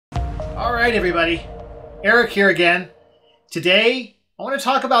All right, everybody. Eric here again. Today, I want to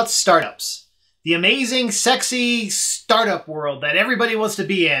talk about startups. The amazing, sexy startup world that everybody wants to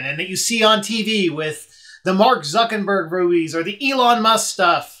be in and that you see on TV with the Mark Zuckerberg movies or the Elon Musk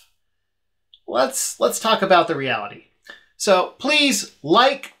stuff. Let's talk about the reality. So please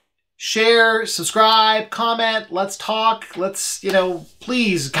like, share, subscribe, comment. Let's talk. Let's,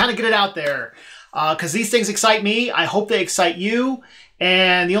 please kind of get it out there. Because these things excite me. I hope they excite you.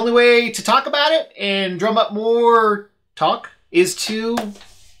 And the only way to talk about it and drum up more talk is to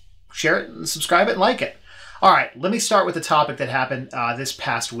share it and subscribe it and like it. All right, let me start with the topic that happened this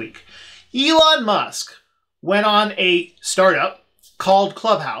past week. Elon Musk went on a startup called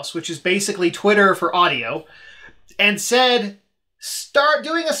Clubhouse, which is basically Twitter for audio, and said,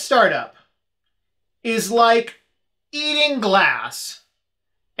 doing a startup is like eating glass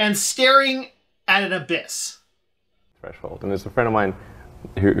and staring at an abyss. Threshold. And there's a friend of mine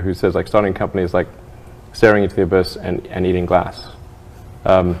who says, like, starting a company is like staring into the abyss and eating glass.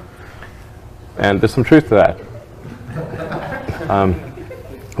 And there's some truth to that.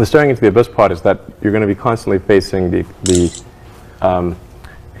 The staring into the abyss part is that you're going to be constantly facing the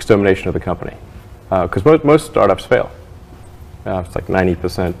extermination of the company. Because most startups fail. It's like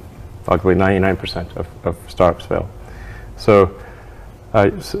 90%, arguably 99% of startups fail. So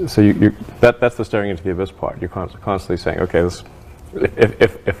that's the staring into the abyss part. You're constantly saying, okay,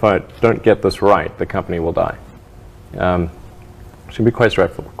 if I don't get this right, the company will die. It should be quite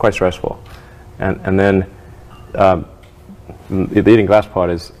stressful. And then the eating glass part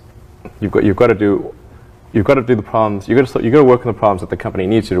is you've got to do the problems. You've got to work on the problems that the company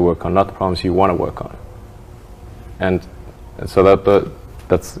needs you to work on, not the problems you want to work on. And so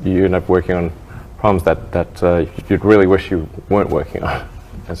that's you end up working on problems that you'd really wish you weren't working on.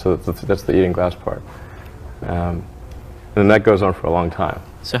 And so that's the eating glass part. And that goes on for a long time.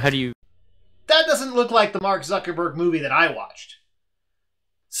 So how do you... That doesn't look like the Mark Zuckerberg movie that I watched.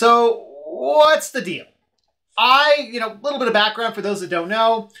 So what's the deal? A little bit of background for those that don't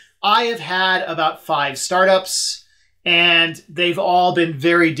know. I have had about 5 startups, and they've all been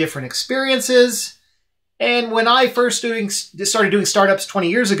very different experiences. And when I first started doing startups 20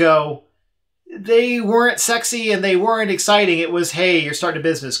 years ago, they weren't sexy and they weren't exciting. It was, hey, you're starting a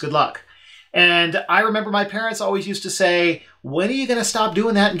business, good luck. And I remember my parents always used to say, when are you going to stop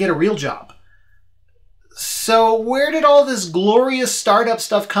doing that and get a real job? So where did all this glorious startup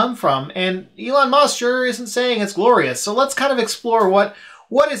stuff come from? And Elon Musk sure isn't saying it's glorious. So let's kind of explore what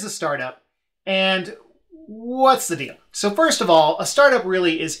is a startup and what's the deal. So first of all, a startup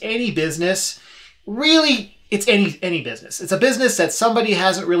really is any business. Really, it's any business. It's a business that somebody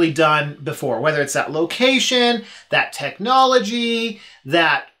hasn't really done before, whether it's that location, that technology,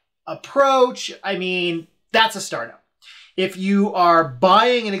 that approach. I mean, that's a startup. If you are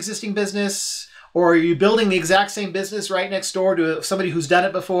buying an existing business or you're building the exact same business right next door to somebody who's done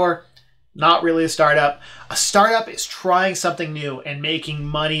it before, not really a startup. A startup is trying something new and making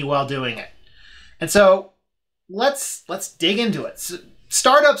money while doing it. And so let's dig into it. So,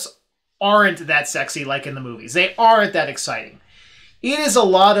 startups aren't that sexy like in the movies. They aren't that exciting. It is a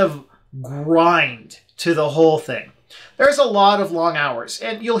lot of grind to the whole thing. There's a lot of long hours.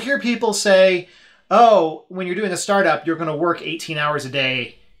 And you'll hear people say, oh, when you're doing a startup, you're going to work 18 hours a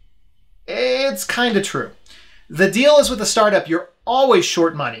day. It's kind of true. The deal is with a startup, you're always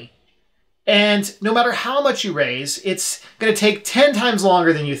short money. And no matter how much you raise, it's going to take 10 times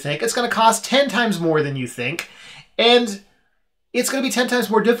longer than you think. It's going to cost 10 times more than you think. And it's going to be 10 times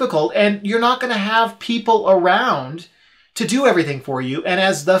more difficult. And you're not going to have people around to do everything for you. And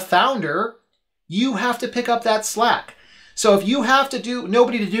as the founder, you have to pick up that slack. So if you have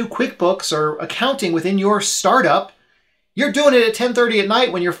nobody to do QuickBooks or accounting within your startup, you're doing it at 10:30 at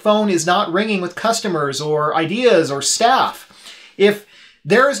night when your phone is not ringing with customers or ideas or staff. If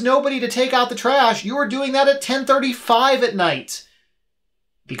there is nobody to take out the trash, you are doing that at 10:35 at night.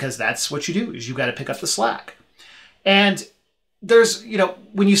 Because that's what you do, is you've got to pick up the slack. And there's,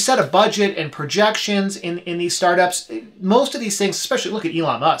 when you set a budget and projections in these startups, most of these things, especially look at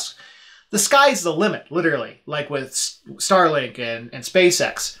Elon Musk, the sky's the limit, literally, like with Starlink and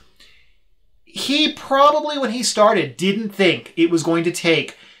SpaceX. He probably, when he started, didn't think it was going to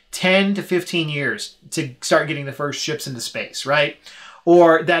take 10 to 15 years to start getting the first ships into space, right?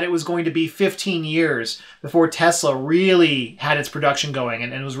 Or that it was going to be 15 years before Tesla really had its production going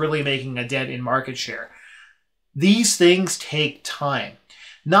and was really making a dent in market share. These things take time.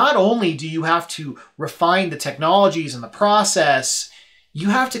 Not only do you have to refine the technologies and the process, you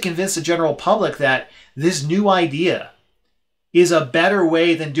have to convince the general public that this new idea is a better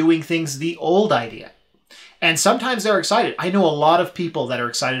way than doing things the old idea. And sometimes they're excited. I know a lot of people that are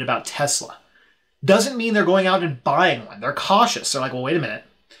excited about Tesla. Doesn't mean they're going out and buying one. They're cautious. They're like, well, wait a minute.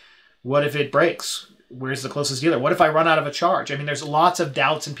 What if it breaks? Where's the closest dealer? What if I run out of a charge? I mean, there's lots of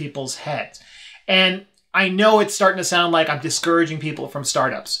doubts in people's heads. And I know it's starting to sound like I'm discouraging people from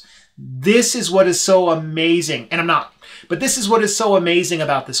startups. This is what is so amazing. And I'm not. But this is what is so amazing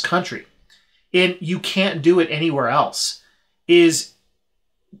about this country. And you can't do it anywhere else. Is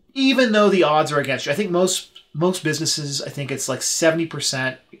even though the odds are against you, I think most businesses, I think it's like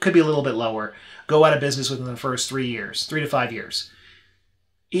 70%, it could be a little bit lower, go out of business within the first 3 years, 3 to 5 years.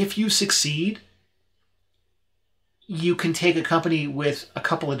 If you succeed, you can take a company with a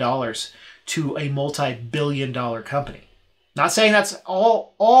couple of dollars to a multi-billion-dollar company. Not saying that's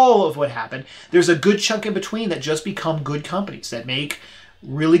all of what happened. There's a good chunk in between that just become good companies that make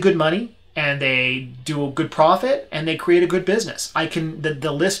really good money and they do a good profit and they create a good business.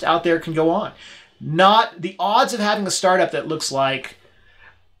 The list out there can go on. Not the odds of having a startup that looks like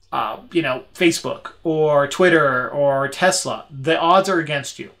Facebook or Twitter or Tesla, the odds are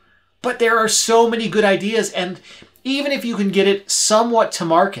against you. But there are so many good ideas, and even if you can get it somewhat to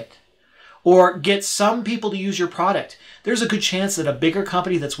market or get some people to use your product, there's a good chance that a bigger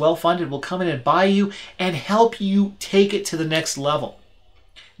company that's well-funded will come in and buy you and help you take it to the next level.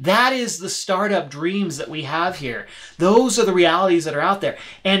 That is the startup dreams that we have here. Those are the realities that are out there.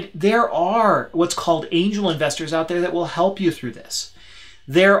 And there are what's called angel investors out there that will help you through this.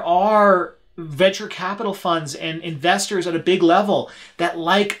 There are venture capital funds and investors at a big level that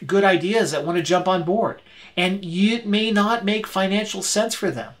like good ideas, that want to jump on board. And it may not make financial sense for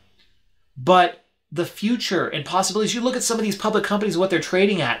them. But the future and possibilities, you look at some of these public companies, what they're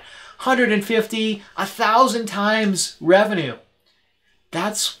trading at, 150, 1,000 times revenue.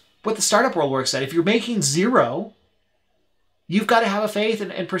 That's what the startup world works at. If you're making zero, you've got to have a faith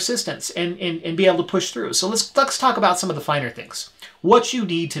and persistence and be able to push through. So let's talk about some of the finer things. What you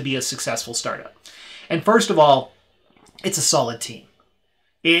need to be a successful startup. And first of all, it's a solid team.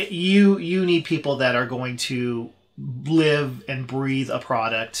 You need people that are going to live and breathe a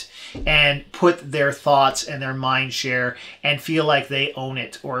product and put their thoughts and their mind share and feel like they own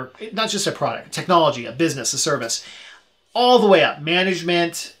it, or not just a product, technology, a business, a service, all the way up.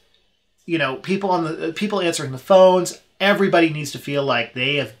 Management, people answering the phones. Everybody needs to feel like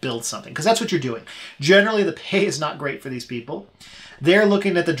they have built something, because that's what you're doing. Generally, the pay is not great for these people. They're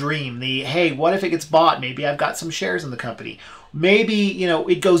looking at the dream, hey, what if it gets bought? Maybe I've got some shares in the company. Maybe,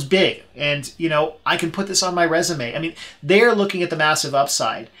 it goes big and, I can put this on my resume. I mean, they're looking at the massive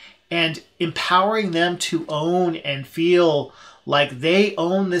upside and empowering them to own and feel like they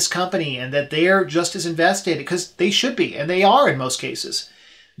own this company and that they're just as invested, because they should be, and they are in most cases.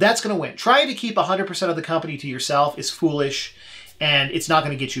 That's going to win. Trying to keep 100% of the company to yourself is foolish, and it's not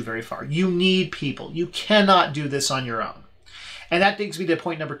going to get you very far. You need people. You cannot do this on your own. And that takes me to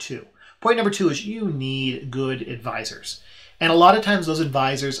point number 2. Point number 2 is you need good advisors. And a lot of times those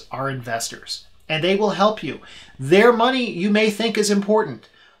advisors are investors, and they will help you. Their money you may think is important,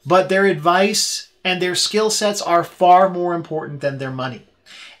 but their advice and their skill sets are far more important than their money.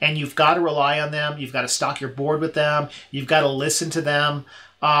 And you've got to rely on them. You've got to stock your board with them. You've got to listen to them.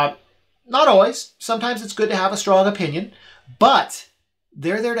 Not always. Sometimes it's good to have a strong opinion, but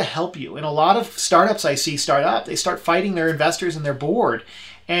they're there to help you. And a lot of startups I see start up, they start fighting their investors and their board.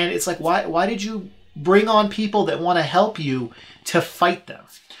 And it's like, why did you bring on people that want to help you to fight them?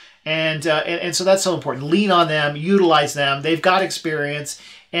 And so that's so important. Lean on them, utilize them. They've got experience.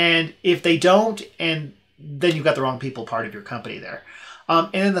 And if they don't, and then you've got the wrong people part of your company there. And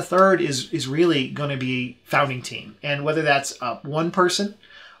then the third is really going to be founding team. And whether that's one person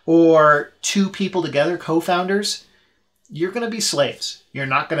or 2 people together, co-founders, you're going to be slaves. You're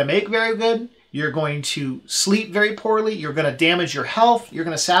not going to make very good. You're going to sleep very poorly. You're going to damage your health. You're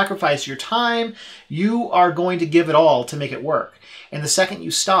going to sacrifice your time. You are going to give it all to make it work. And the second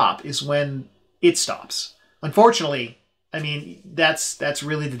you stop is when it stops. Unfortunately, I mean, that's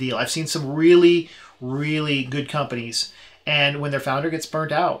really the deal. I've seen some really, really good companies, and when their founder gets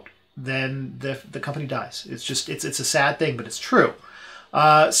burnt out, then the company dies. It's just, it's a sad thing, but it's true.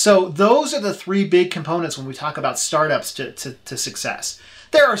 So those are the 3 big components when we talk about startups to success.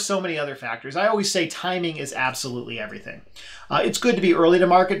 There are so many other factors. I always say timing is absolutely everything. It's good to be early to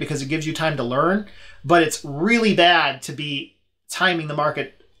market because it gives you time to learn, but it's really bad to be timing the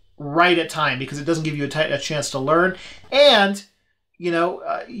market right at time because it doesn't give you a chance to learn. And,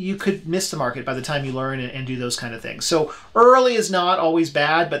 you could miss the market by the time you learn and do those kind of things. So early is not always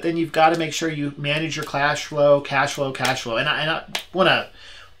bad, but then you've got to make sure you manage your cash flow. And I want to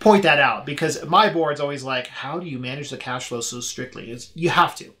point that out because my board's always like, how do you manage the cash flow so strictly? You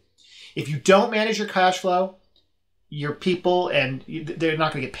have to. If you don't manage your cash flow, your people, and they're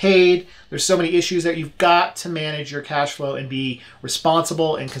not going to get paid. There's so many issues there. You've got to manage your cash flow and be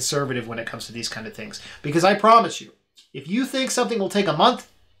responsible and conservative when it comes to these kind of things. Because I promise you, if you think something will take a month,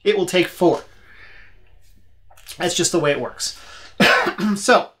 it will take 4. That's just the way it works.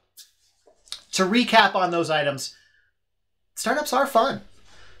 So, to recap on those items, startups are fun.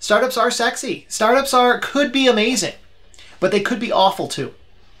 Startups are sexy. Startups could be amazing, but they could be awful too.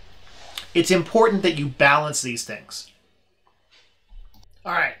 It's important that you balance these things.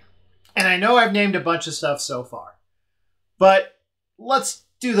 All right. And I know I've named a bunch of stuff so far, but let's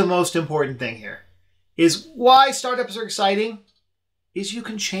do the most important thing here. Is why startups are exciting is you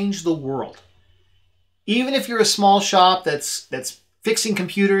can change the world. Even if you're a small shop that's fixing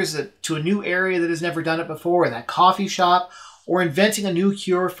computers to a new area that has never done it before, or that coffee shop, or inventing a new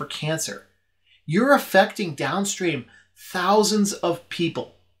cure for cancer, you're affecting downstream thousands of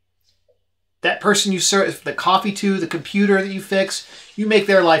people. That person you serve the coffee to, the computer that you fix, you make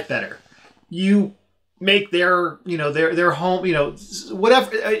their life better. You make their home,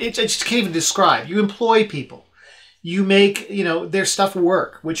 whatever. I just can't even describe. You employ people. You make, their stuff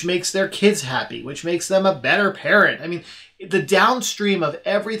work, which makes their kids happy, which makes them a better parent. I mean, the downstream of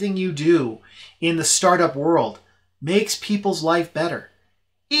everything you do in the startup world makes people's life better.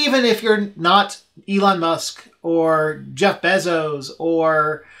 Even if you're not Elon Musk or Jeff Bezos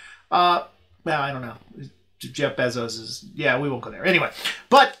or, well, I don't know. Jeff Bezos is, we won't go there. Anyway,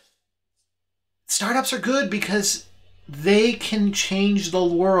 but startups are good because they can change the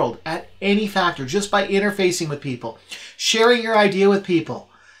world at any factor just by interfacing with people, sharing your idea with people,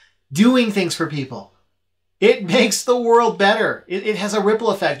 doing things for people. It makes the world better. It has a ripple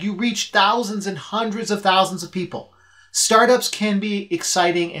effect. You reach thousands and hundreds of thousands of people. Startups can be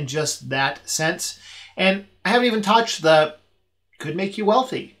exciting in just that sense. And I haven't even touched could make you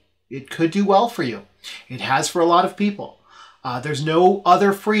wealthy. It could do well for you. It has for a lot of people. There's no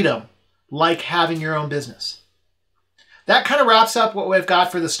other freedom like having your own business. That kind of wraps up what we've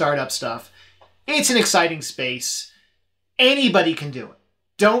got for the startup stuff. It's an exciting space. Anybody can do it.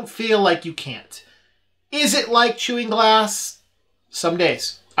 Don't feel like you can't. Is it like chewing glass? Some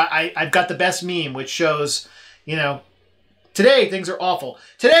days. I've got the best meme, which shows, today things are awful.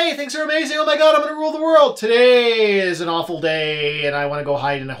 Today things are amazing. Oh my God, I'm going to rule the world. Today is an awful day and I want to go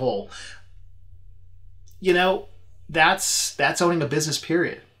hide in a hole. That's owning a business,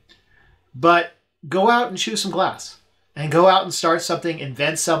 period. But go out and chew some glass and go out and start something,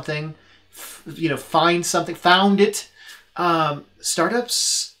 invent something, find something, found it.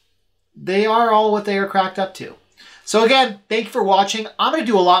 Startups, they are all what they are cracked up to. So again, thank you for watching. I'm going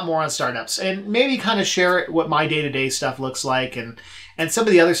to do a lot more on startups and maybe kind of share what my day-to-day stuff looks like and some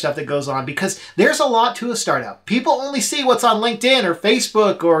of the other stuff that goes on, because there's a lot to a startup. People only see what's on LinkedIn or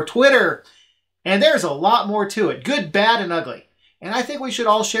Facebook or Twitter, and there's a lot more to it, good, bad, and ugly. And I think we should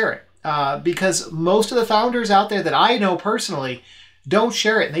all share it because most of the founders out there that I know personally don't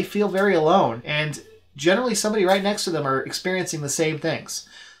share it, and they feel very alone. And generally somebody right next to them are experiencing the same things.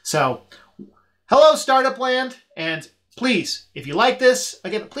 So hello, Startup Land. And please, if you like this,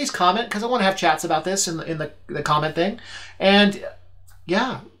 again, please comment, because I want to have chats about this in the comment thing. And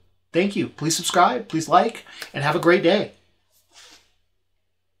yeah, thank you. Please subscribe, please like, and have a great day.